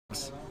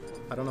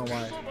I don't know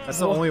why. That's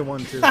the only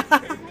one too.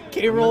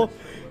 K-Rool.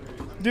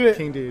 Do it.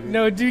 King dude.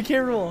 No, do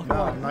K-Rool.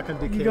 No, I'm not gonna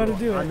do K-Rool. You gotta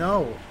do it. I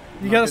know.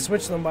 You gotta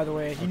switch them, by the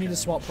way. You need to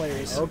swap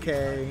players.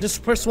 Okay.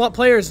 Just swap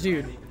players,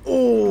 dude.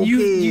 Oh, okay.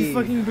 You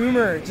fucking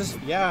boomer. Just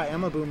yeah, I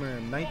am a boomer.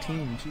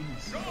 19.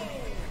 Jeez.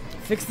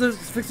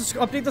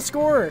 Update the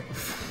score.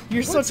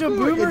 You're such a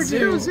boomer, it's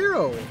dude.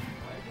 0-0.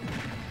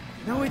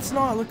 No, it's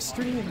not. Look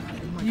stream.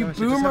 Oh you gosh,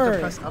 boomer.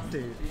 You just have to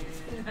press update.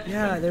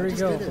 Yeah, there we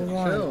go. Hold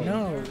on. Chill.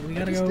 No, we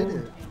gotta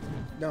go.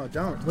 No,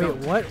 don't. Wait,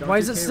 what? Don't Why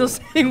is it still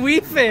saying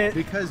Wii Fit?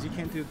 Because you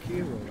can't do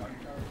K-Rool.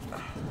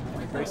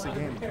 Race the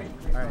game.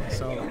 Alright,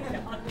 so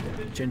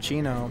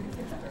Cinccino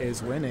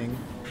is winning.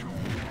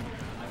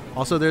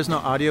 Also, there's no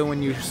audio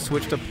when you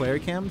switch to player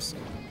cams.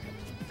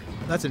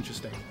 That's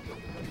interesting.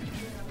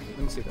 Let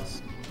me see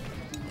this.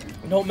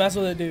 Don't mess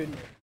with it, dude.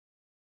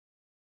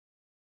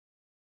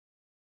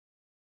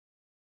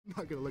 I'm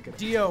not gonna look at it.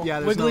 Dio, yeah,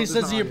 Wiggly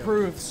says he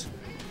approves.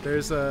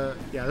 There's no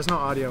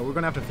audio. We're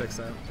gonna have to fix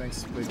that.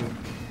 Thanks, Wiggly.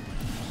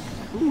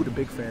 Ooh, the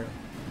big fair.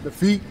 The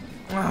feet.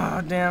 Ah,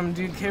 oh, damn,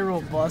 dude.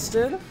 K-Rool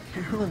busted.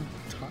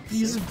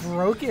 He's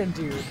broken,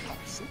 dude.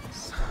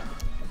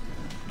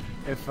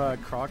 If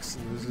Crocs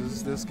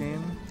loses this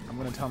game, I'm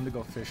gonna tell him to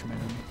go Fishman.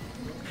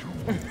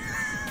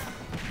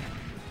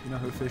 You know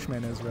who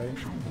Fishman is, right?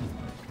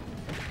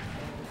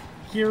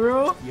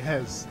 Hero?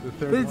 Yes, the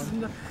third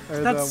one.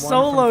 That's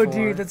Solo,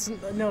 dude. That's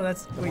no,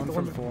 that's the one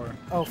from 4.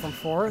 Oh, from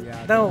 4?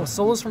 Yeah. No,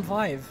 Solo's from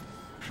 5.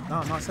 No,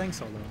 I'm not saying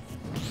Solo.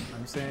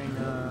 I'm saying.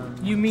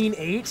 You mean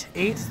 8?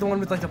 8's the one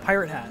with like the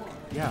pirate hat.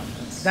 Yeah,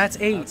 that's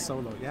 8. That's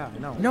Solo. Yeah, I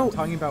know. No, I'm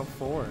talking about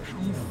 4.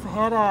 You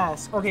fat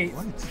ass. Okay.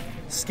 What?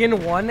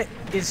 Skin 1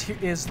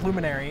 is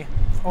Luminary,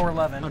 or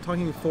 11. I'm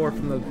talking 4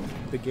 from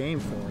the game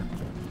 4.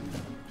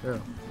 Yeah.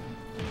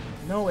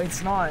 No,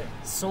 it's not.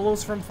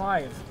 Solo's from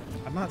 5.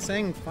 I'm not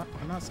saying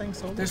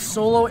Solo. There's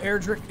Solo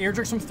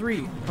Airdrick's from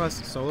 3.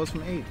 Plus Solo's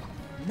from 8.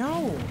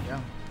 No. Yeah.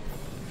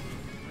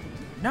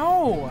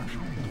 No.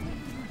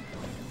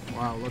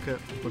 Wow, look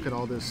at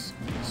all this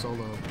Solo.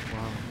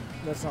 Wow.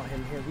 That's not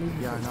him here.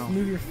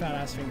 Move your fat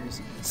ass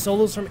fingers.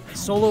 Solo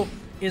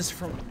is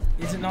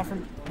it not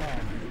from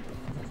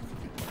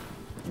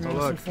Oh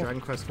look,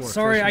 Dragon Quest 4.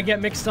 Sorry, I get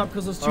mixed up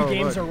because those two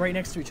games are right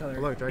next to each other.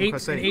 Oh, look, Dragon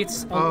Quest 8.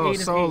 8's, oh, 8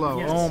 Solo.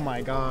 8, yes. Oh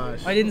my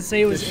gosh. I didn't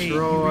say it was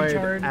Destroyed, 8. You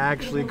retard.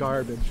 actually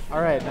garbage.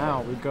 Alright,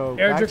 now we go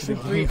back to the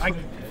 3.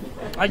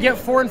 I get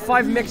 4 and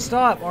 5 mixed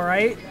up,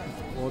 alright?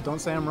 Well, don't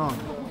say I'm wrong.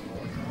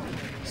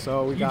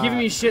 So we You're giving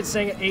me shit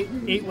saying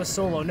 8 was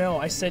Solo. No,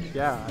 I said...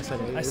 Yeah, I said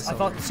 8 I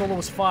thought Solo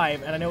was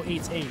 5, and I know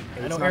 8's 8.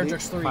 I know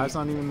Airdrick's 3. 5's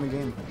not even in the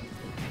game.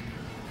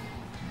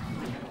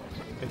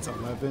 It's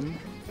 11,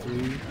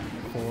 3,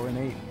 4, and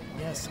 8.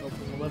 Yes,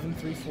 11,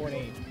 3, 4, and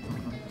 8.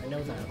 I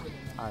know that.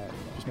 Alright,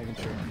 just making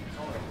sure.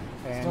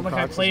 And it's not like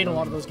I played a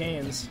lot of those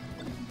games.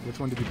 Which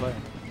one did you play?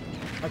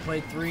 I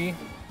played 3.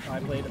 I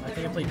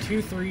think I played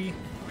 2, 3,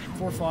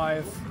 4,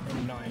 5,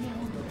 and 9.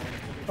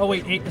 Oh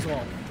wait, 8 as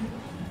well.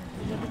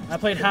 I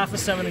played half of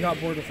 7 and got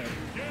bored with it.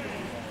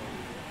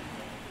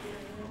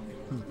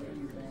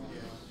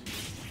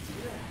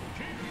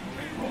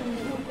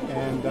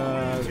 And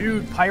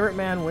dude, Pirate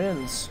Man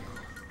wins.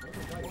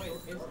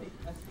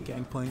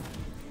 Gangplank.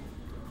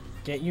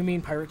 You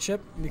mean pirate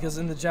ship? Because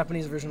in the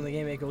Japanese version of the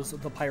game, it goes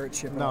the pirate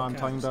ship. No, I'm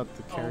talking about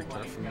the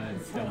character from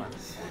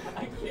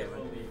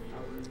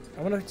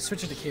I want to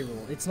switch it to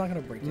K-Rool. It's not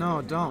gonna break it.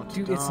 No, don't.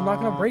 Dude, it's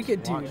not gonna break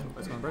it, dude.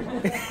 It's gonna break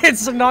it.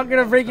 It's not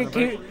gonna break it.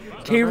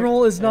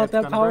 K-Rool is not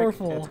that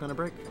powerful. It's gonna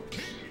break.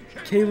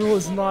 K-Rool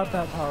is not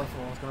that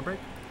powerful. It's gonna break.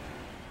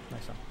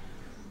 Nice shot.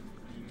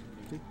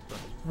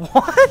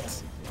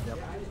 What? Yep.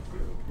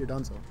 You're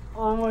done so.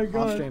 Oh my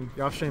god. Off stream.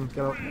 You're off stream.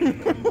 Get out.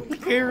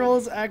 K-Rool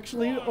is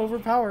actually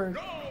overpowered.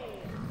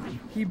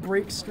 He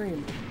breaks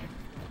stream.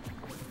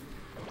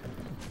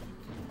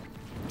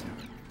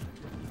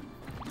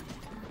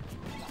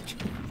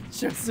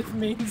 Joseph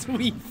means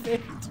we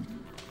fit.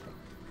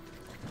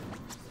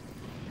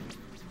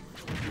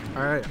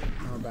 Alright,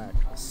 we're back.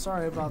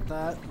 Sorry about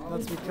that.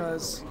 That's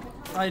because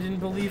I didn't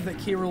believe that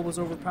K-Rool was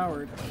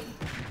overpowered.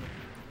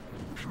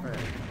 Alright.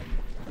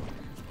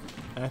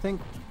 And I think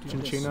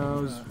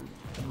Cinccino's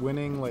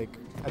winning like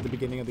at the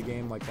beginning of the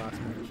game, like last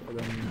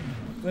match.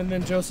 And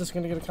then Joseph's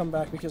gonna get a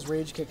comeback because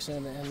Rage kicks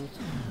in and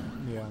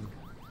yeah.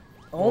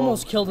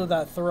 Almost killed with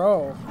that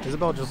throw.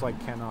 Isabelle just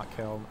like cannot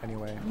kill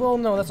anyway. Well,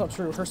 no, that's not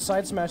true. Her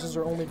side smashes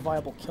are only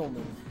viable kill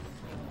move.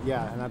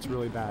 Yeah, and that's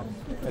really bad.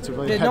 It's a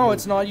really bad no, move.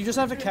 it's not. You just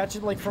have to catch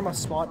it like from a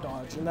spot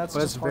dodge, and that's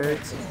just hard.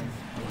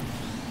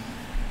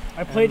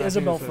 I played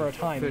Isabelle for a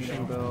time.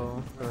 Fishing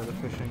bill or the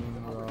fishing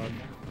rod.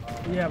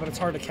 Yeah, but it's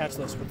hard to catch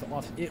those with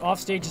the off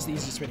stage is the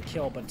easiest way to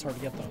kill, but it's hard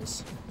to get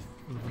those.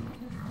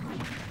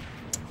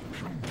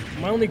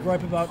 My only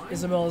gripe about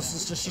Isabelle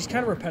is just she's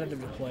kind of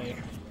repetitive to play.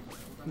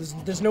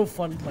 There's no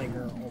fun playing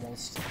her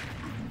almost.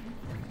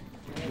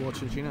 Well,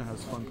 Cinccino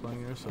has fun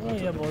playing her, so. Oh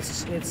yeah, well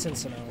it's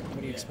Cinccino. What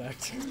do you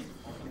expect?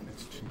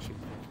 It's Cinccino.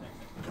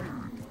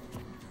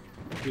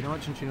 Do you know what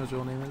Cinccino's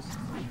real name is?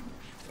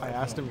 I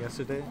asked him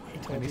yesterday,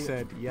 and he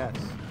said yes.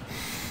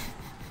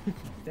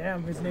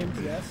 Damn, his name's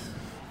Yes.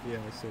 Yeah,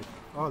 I see.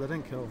 Oh, that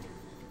didn't kill.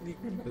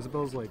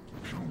 Isabelle's like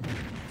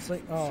It's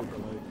like, super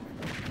light.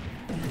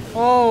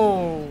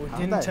 oh, How'd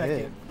didn't that tech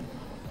hit?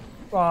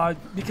 it.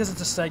 Because it's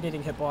a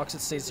stagnating hitbox,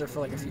 it stays there for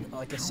like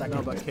a second.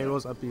 No, but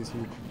K-Rool's up B's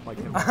huge. Like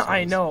him.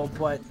 I know,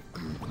 but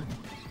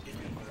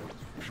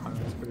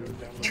That's pretty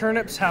good.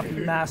 turnips have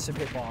massive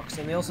hitbox,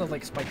 and they also have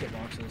like spike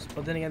hitboxes.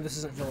 But then again, this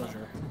isn't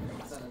villager.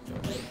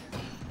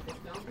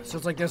 So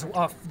it's like there's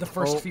the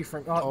first few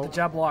from the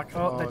jab block.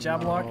 The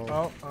jab block.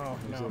 no. Oh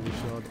There's no. a Lee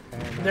shield,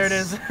 and There it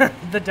is.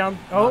 The down.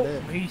 Not Oh,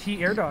 it.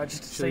 he air dodged.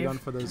 Should've Save. gone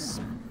for those.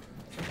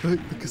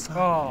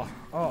 Oh.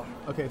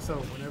 Okay, so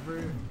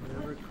whenever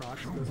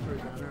Crocs goes for a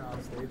downer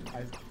off stage,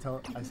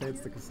 I say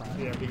it's the Kasai.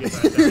 Yeah, we get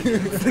that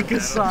down. The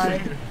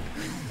Kasai.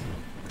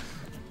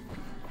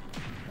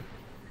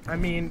 I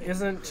mean,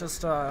 isn't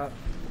just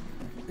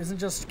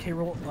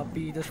K-Rool up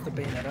B just the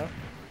Bayonetta?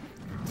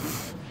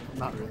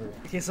 Not really.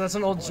 Okay, so that's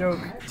an old joke.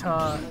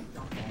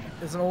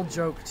 It's an old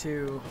joke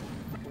to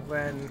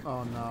when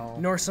Oh no.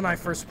 Norse and I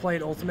first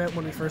played Ultimate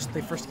when the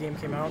first game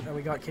came out and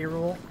we got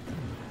K-Rool,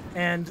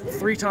 and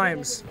 3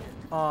 times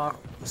a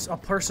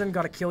person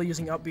got a kill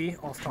using up B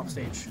off top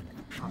stage.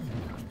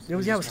 It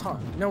was top.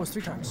 No, it was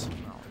 3 times.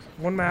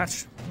 One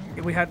match,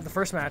 we had the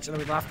first match and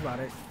then we laughed about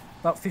it.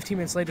 About 15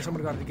 minutes later,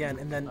 someone got it again,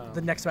 and then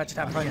the next match it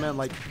I happened thought you again. meant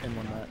like in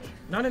one match.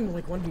 Not in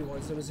like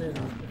 1v1s, it was in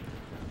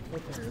 4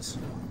 players.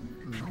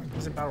 It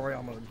was in Battle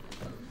Royale mode.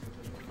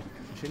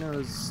 Cinccino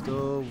is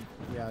still,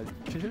 yeah.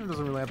 Cinccino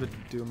doesn't really have to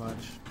do much.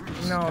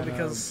 Just No, kinda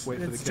because wait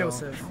for the it's kill.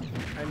 Joseph.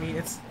 I mean,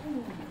 it's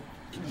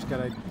Just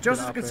gotta get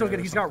Joseph up can still there get.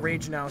 or He's got something.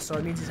 rage now, so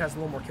it means he has a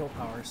little more kill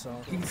power, so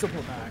he can still pull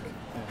it back.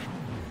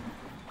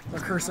 The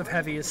curse of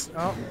heavy is.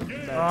 Oh,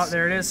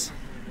 there it is.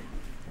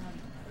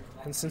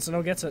 And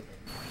Cinccino gets it.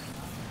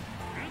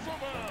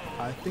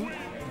 I think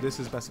this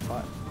is best of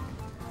 5.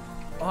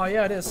 Oh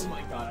yeah, it is.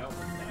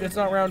 It's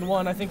not round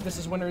 1. I think this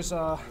is winners,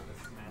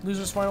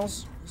 losers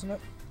finals, isn't it?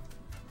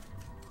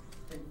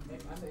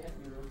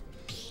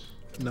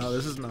 No,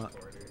 this is not.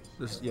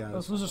 This, yeah.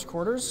 Those losers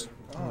quarters.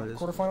 Oh, it is.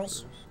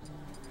 Quarterfinals.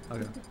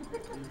 Okay.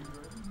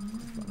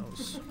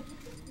 Finals.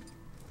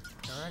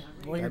 All right.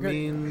 Well, you're That good.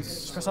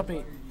 means. Press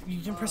update.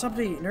 You can press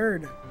update,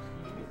 nerd.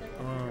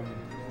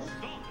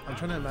 I'm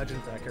trying to imagine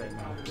bracket right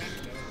now.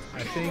 I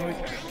think.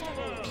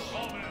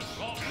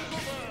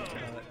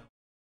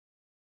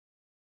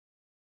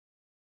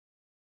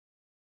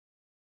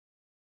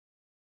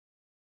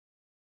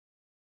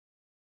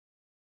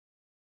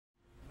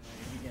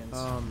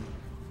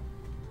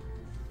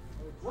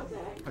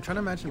 I'm trying to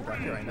imagine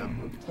bracket right now.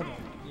 Hold on.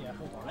 Yeah,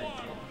 hold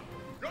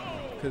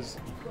on. Because.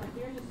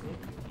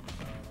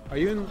 Are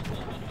you in.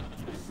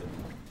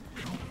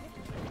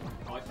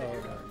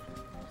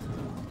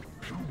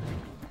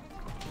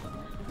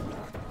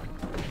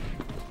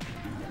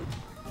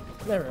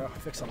 There we go.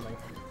 Fix something.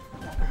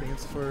 I think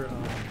it's for.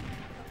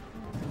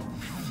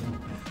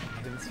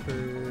 I think it's for.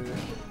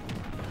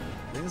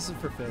 I think this is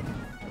for 5th.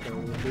 The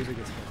loser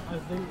gets 5th. I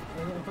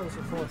thought it was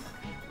for 4th.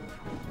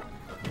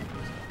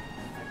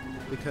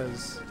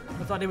 Because.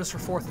 I thought it was for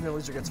 4th and the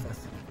loser gets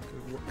 5th.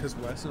 Because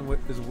Weston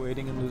is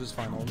waiting in losers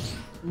finals.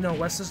 No,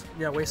 West is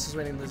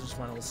waiting in losers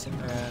finals.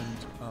 And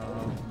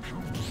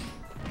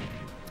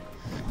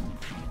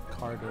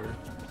Carter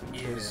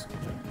is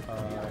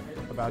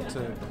about to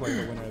play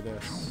the winner of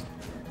this.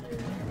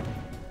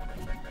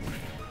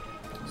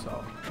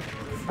 So,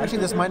 actually,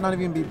 this might not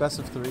even be best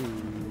of 3.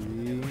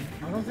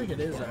 I don't think it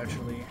is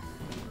actually.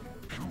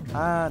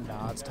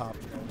 Nah, it's top.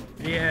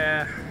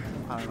 Yeah.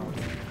 I don't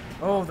know.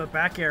 Oh, the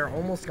back air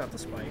almost got the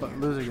spike. But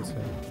loser gets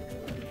 5th.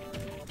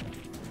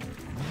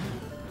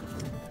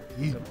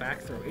 The back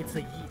throw. It's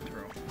a yeet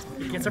throw.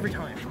 It gets every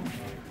time.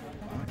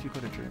 Why don't you go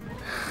to German?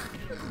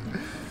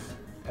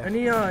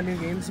 Any new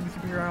games to be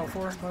keeping your eye out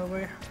for, by the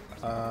way?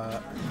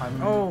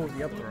 Oh,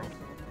 the up throw.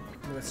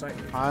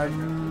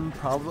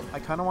 I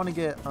kind of want to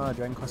get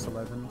Dragon Quest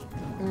 11.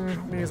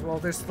 Me as well.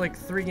 There's like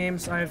 3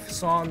 games I've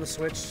saw on the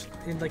Switch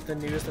in like the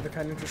news that are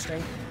kind of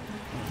interesting.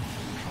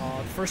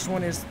 The first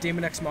one is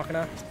Daemon X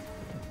Machina.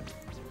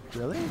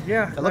 Really?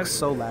 Yeah. It looks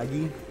so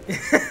laggy.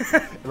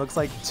 It looks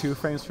like 2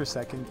 frames per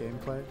second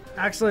gameplay.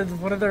 Actually,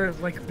 one of their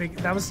like big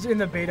that was in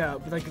the beta,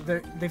 but like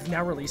they've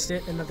now released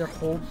it, and their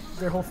whole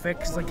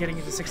fix is like getting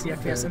into 60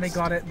 FPS, and they've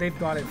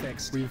got it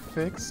fixed. We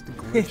fixed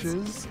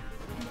glitches.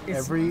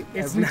 Every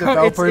now-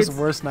 developer's it's-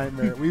 worst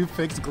nightmare. We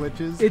fixed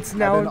glitches. It's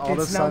now- and then all of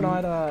a it's now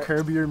sudden, not,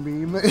 curb your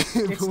meme.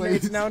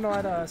 It's now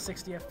not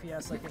 60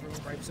 FPS like everyone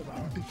gripes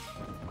about.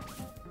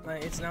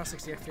 It's now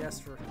 60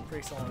 FPS for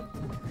pretty solid.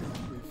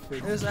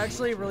 There's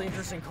actually a really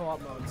interesting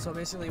co-op mode. So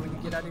basically, when you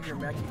get out of your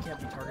mech, you can't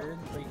be targeted,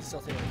 but you can still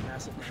take like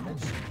massive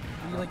damage.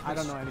 You, like, I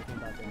don't know anything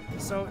about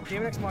that. So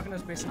Daemon X Machina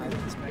is basically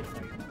like this mech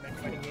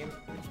fighting game.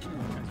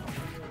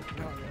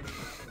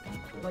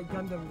 Like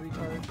Gundam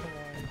retard.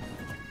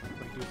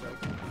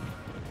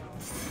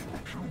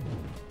 Come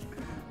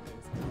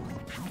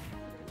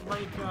on.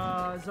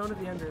 Like Zone of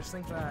the Enders,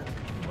 think that,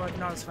 but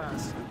not as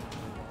fast.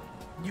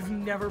 You've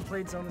never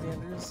played Zone of the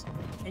Enders,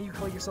 and you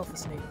call yourself a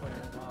Snake player.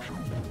 Wow.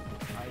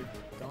 I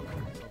don't know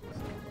myself.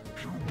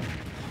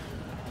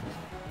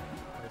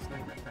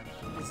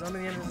 Some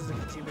of the enemies is a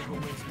Kojima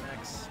game is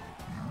Max.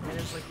 And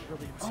it's like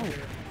really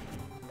obscure.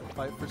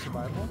 Fight for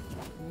survival?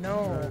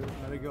 No.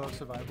 Let it go of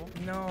survival?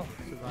 No.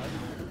 Survival?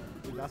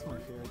 Dude, that's my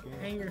favorite game.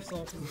 Hang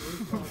yourself in the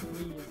rooftop,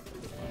 please.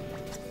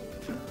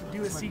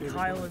 Do a sea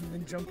Kyle and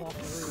then jump off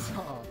the roof.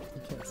 Oh,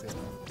 you can't say that.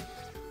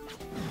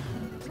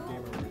 It's a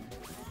game already.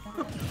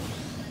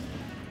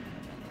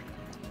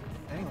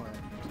 Anyway.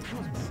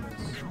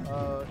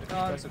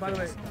 By the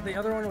way, the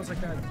other one was like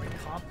that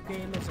cop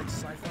game that was like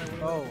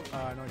sci-fi. Oh,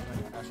 I know what you're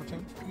talking about. Astral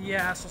Chain?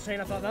 Yeah, Astral Chain.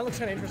 I thought that looks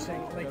kind of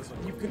interesting. Like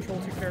you control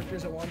two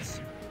characters at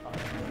once.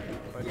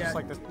 But Yeah, just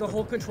like the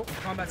whole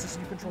combat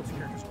system, you control two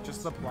characters.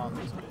 Just the plot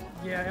is good.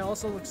 Yeah, it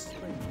also looks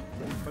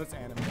like. But it's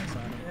anime, so I don't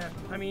know. Yeah,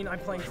 I mean, I'm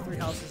playing Three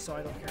Houses, so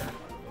I don't care.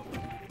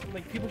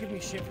 Like people give me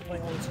shit for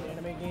playing, oh, it's an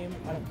anime game.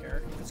 I don't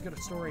care. If it's good at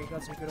story,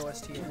 got some good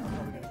OST, I'm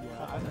probably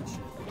gonna that shit.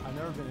 I've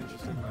never been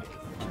interested in that.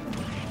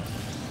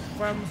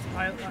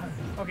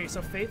 Okay,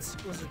 so Fates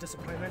was a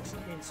disappointment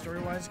in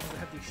story-wise because it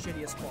had the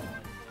shittiest plot.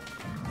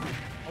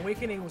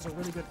 Awakening was a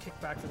really good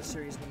kickback for the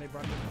series when they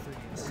brought it to the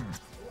 3Ds.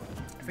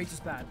 Fates is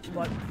bad,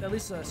 but at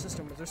least the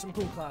system was. There's some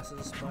cool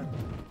classes, but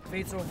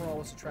Fates overall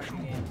was a trashy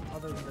game,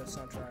 other than the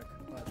soundtrack.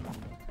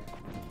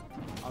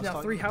 But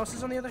now, Three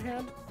Houses, on the other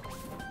hand,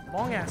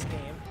 long-ass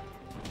game.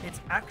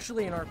 It's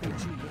actually an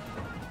RPG.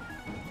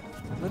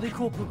 Really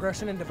cool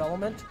progression and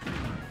development.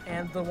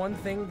 And the one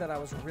thing that I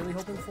was really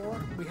hoping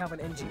for, we have an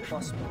NG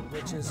Plus mode,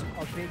 which is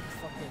a big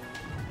fucking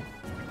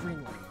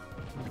green light.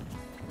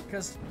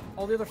 Because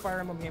all the other Fire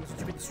Emblem games,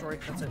 once you beat the story,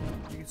 that's it.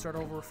 You can start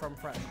over from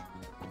fresh.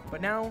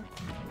 But now,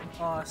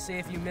 say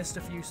if you missed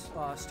a few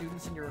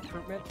students in your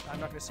recruitment, I'm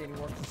not going to say any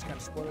more because it's kind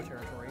of spoiler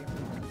territory,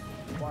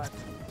 but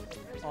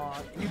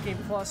New Game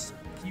Plus,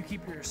 you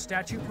keep your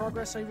statue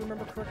progress, if I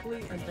remember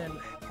correctly, and then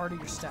part of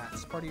your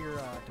stats, part of your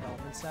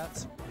development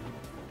stats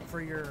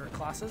for your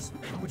classes,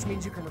 which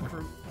means you can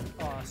recruit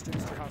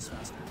students to your house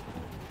faster.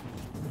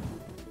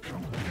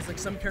 Because like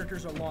some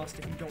characters are lost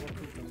if you don't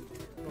recruit them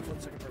before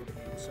the second part of the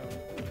game, so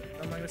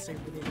I'm not going to say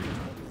really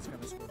individual because it's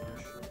kind of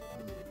spoilerish.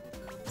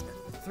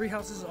 Three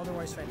Houses is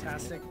otherwise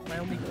fantastic. My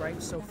only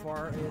gripe so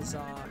far is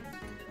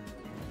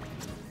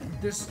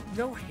there's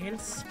no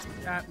hints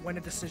at when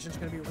a decision is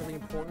going to be really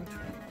important.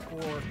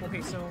 Or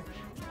okay, so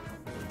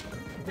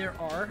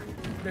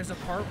there's a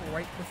part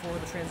right before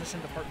the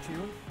transition to part 2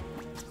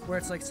 where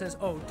it's like says,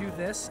 oh, do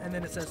this, and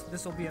then it says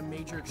this will be a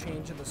major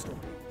change in the story,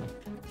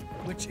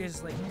 which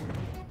is like,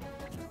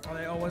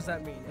 oh, what does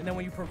that mean? And then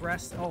when you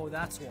progress, oh,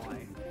 that's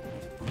why.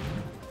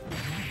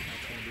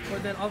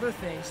 But then other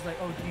things like,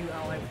 oh, do you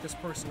ally with this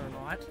person or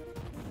not?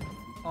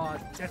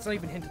 That's not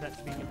even hinted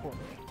at being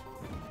important.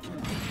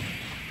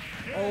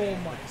 Oh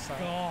my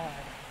god,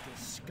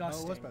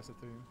 disgusting. Oh, what's best of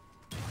 3?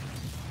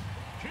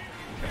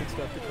 Good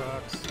stuff to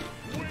Crocs.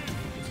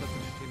 Good stuff to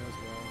Cinccino as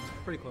well.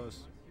 Pretty close.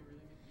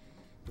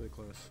 Really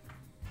close.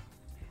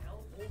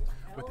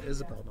 With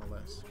Isabelle, no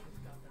less.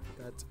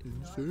 That's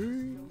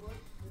insane.